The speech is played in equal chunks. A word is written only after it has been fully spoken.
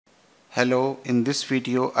Hello, in this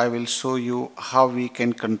video I will show you how we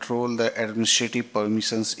can control the administrative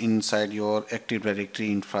permissions inside your Active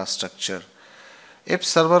Directory infrastructure. If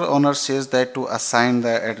server owner says that to assign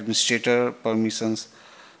the administrator permissions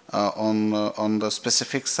on the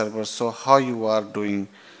specific server, so how you are doing?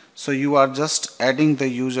 So you are just adding the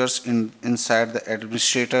users inside the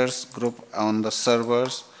administrators group on the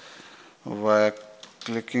servers by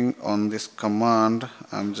clicking on this command.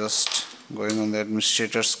 I'm just going on the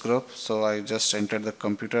administrators group, so I just entered the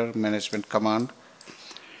computer management command.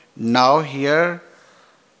 Now here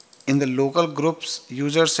in the local groups,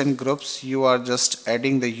 users and groups, you are just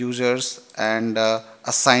adding the users and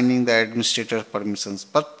assigning the administrator permissions.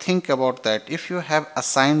 But think about that, if you have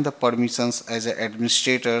assigned the permissions as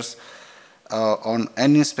administrators on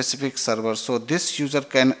any specific server, so this user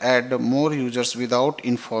can add more users without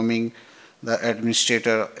informing the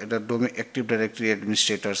administrator, the Active Directory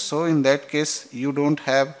administrator. So in that case, you don't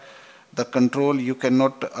have the control, you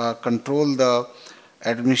cannot control the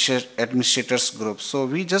administrators group. So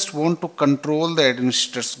we just want to control the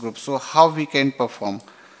administrators group. So how we can perform?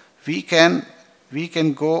 We can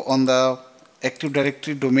go on the Active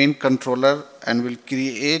Directory domain controller and will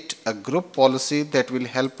create a group policy that will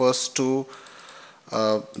help us to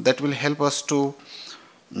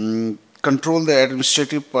control the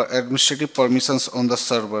administrative permissions on the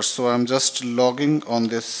server. So I'm just logging on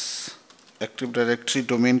this Active Directory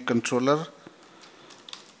domain controller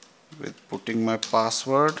with putting my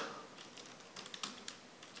password,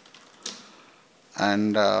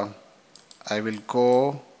 and I will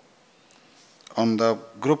go on the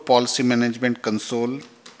group policy management console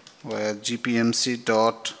via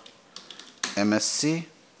gpmc.msc.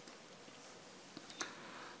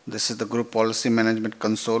 This is the group policy management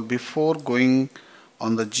console. Before going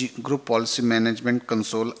on the group policy management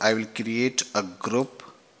console, I will create a group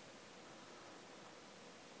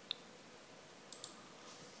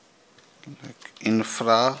like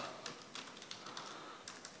infra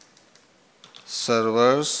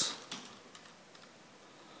servers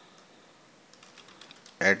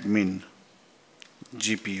admin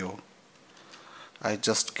GPO. I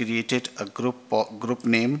just created a group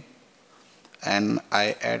name and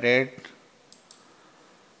I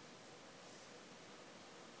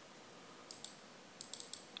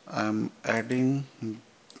I'm adding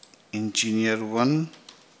engineer 1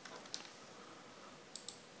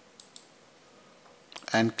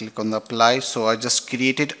 and click on the apply. So I just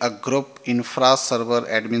created a group infra server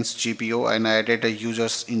admins GPO and I added a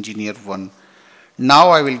users engineer 1. Now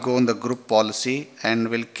I will go on the group policy and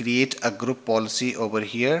will create a group policy over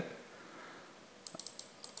here,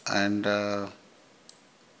 and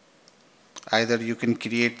either you can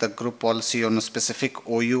create the group policy on a specific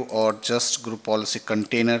OU or just group policy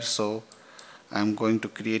container. So I'm going to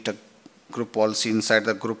create a group policy inside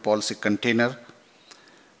the group policy container,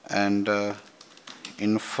 and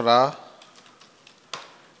infra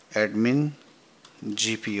admin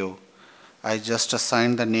GPO. I just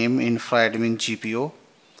assigned the name infra admin GPO.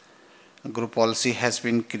 Group policy has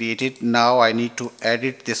been created. Now I need to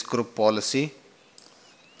edit this group policy,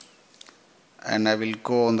 and I will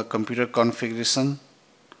go on the computer configuration,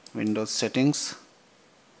 Windows settings,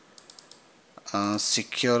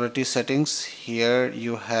 security settings. Here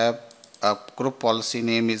you have a group policy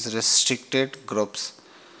name is restricted groups.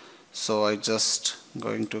 So I just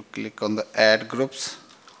going to click on the add groups,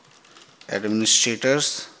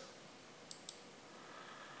 administrators,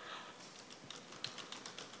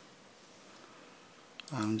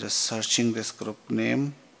 I'm just searching this group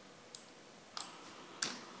name.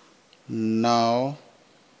 Now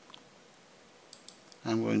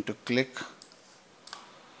I'm going to click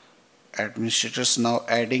administrators, now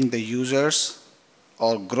adding the users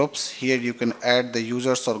or groups. Here you can add the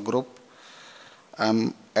users or group.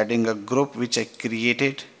 I'm adding a group which I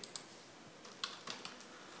created.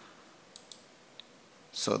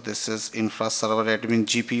 So this is infra server admin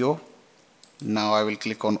GPO. Now I will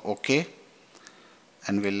click on OK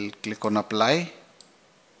and will click on apply.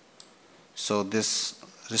 So this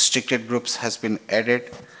restricted groups has been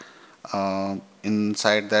added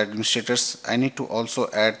inside the administrators. I need to also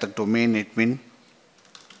add the domain admin.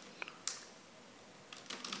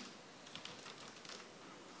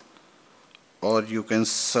 Or you can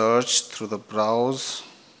search through the browse.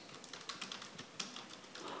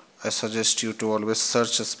 I suggest you to always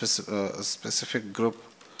search a specific group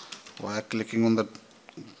while clicking on the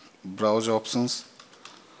browse options.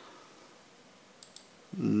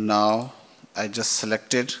 Now I just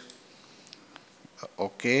selected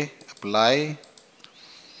OK, apply.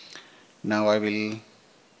 Now I will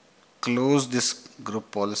close this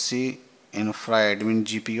group policy infra admin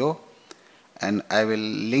GPO and I will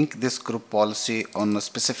link this group policy on a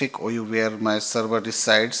specific OU where my server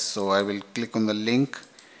resides. So I will click on the link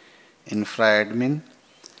infra admin.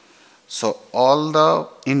 So all the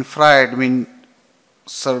infra admin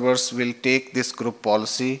servers will take this group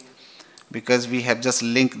policy because we have just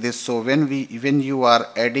linked this. So when you are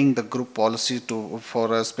adding the group policy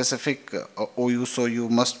for a specific OU, so you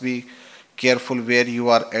must be careful where you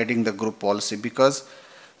are adding the group policy, because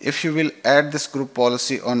if you will add this group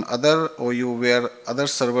policy on other OU where other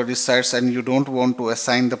server resides and you don't want to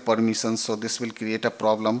assign the permissions, so this will create a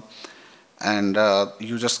problem, and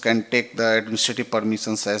users can take the administrative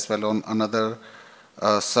permissions as well on another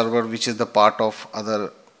server which is the part of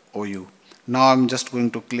other OU. Now I'm just going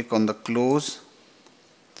to click on the close.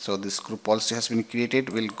 So this group policy has been created.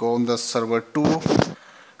 We'll go on the server 2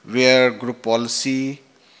 where group policy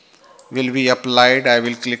will be applied. I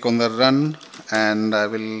will click on the run and I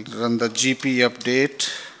will run the GP update.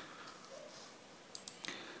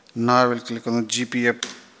 Now I will click on the GP up.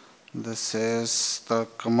 This is the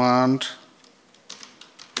command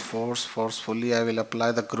forcefully. I will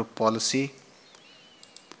apply the group policy,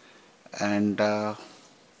 and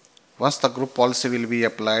once the group policy will be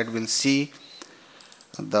applied, we'll see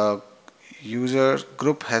the user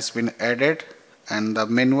group has been added and the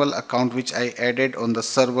manual account which I added on the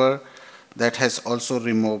server, that has also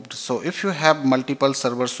removed. So if you have multiple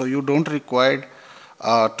servers, so you don't require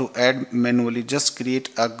to add manually, just create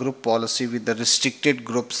a group policy with the restricted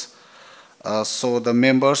groups. So the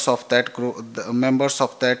members of that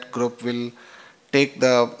group will take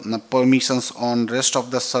the permissions on rest of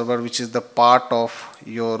the server which is the part of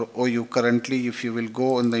your OU. Currently if you will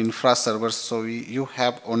go on the infra servers, so you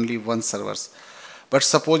have only one servers, but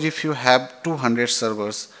suppose if you have 200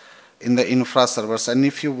 servers in the infra servers, and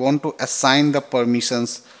if you want to assign the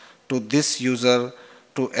permissions to this user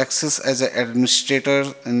to access as an administrator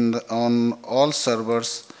on all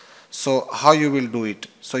servers, so how you will do it?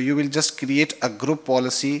 So you will just create a group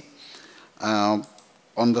policy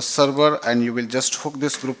on the server, and you will just hook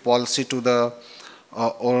this group policy to the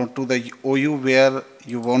OU where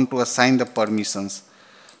you want to assign the permissions.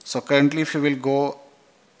 So currently if you will go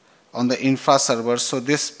on the infra server, so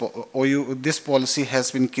this policy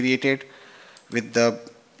has been created with the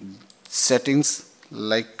settings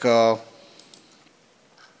like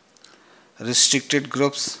restricted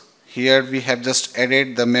groups. Here we have just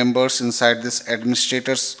added the members inside this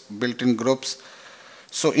administrators built-in groups.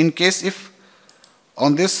 So in case if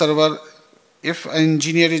on this server, if an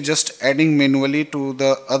engineer is just adding manually to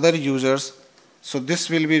the other users, so this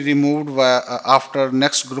will be removed after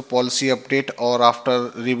next group policy update or after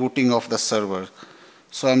rebooting of the server.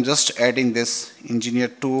 So I'm just adding this engineer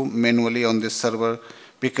 2 manually on this server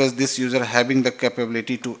because this user having the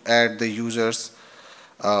capability to add the users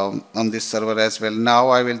on this server as well. Now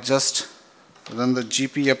I will just run the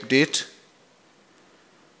GP update,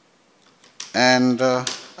 and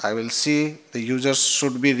I will see the users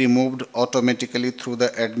should be removed automatically through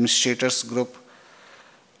the administrators group,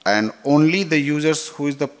 and only the users who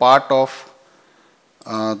is the part of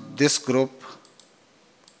this group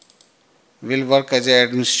will work as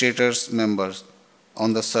administrators members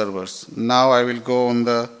on the servers. Now I will go on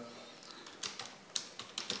the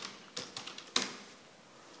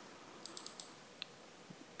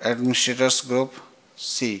administrators group.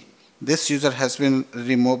 See, this user has been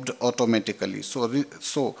removed automatically.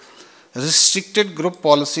 So restricted group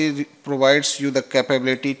policy provides you the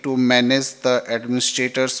capability to manage the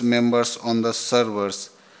administrators members on the servers,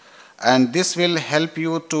 and this will help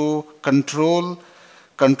you to control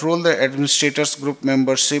the administrators group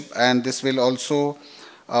membership, and this will also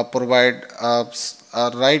provide a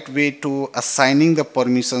right way to assigning the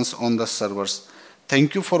permissions on the servers.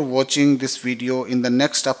 Thank you for watching this video. In the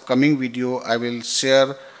next upcoming video, I will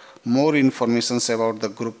share more information about the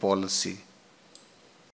group policy.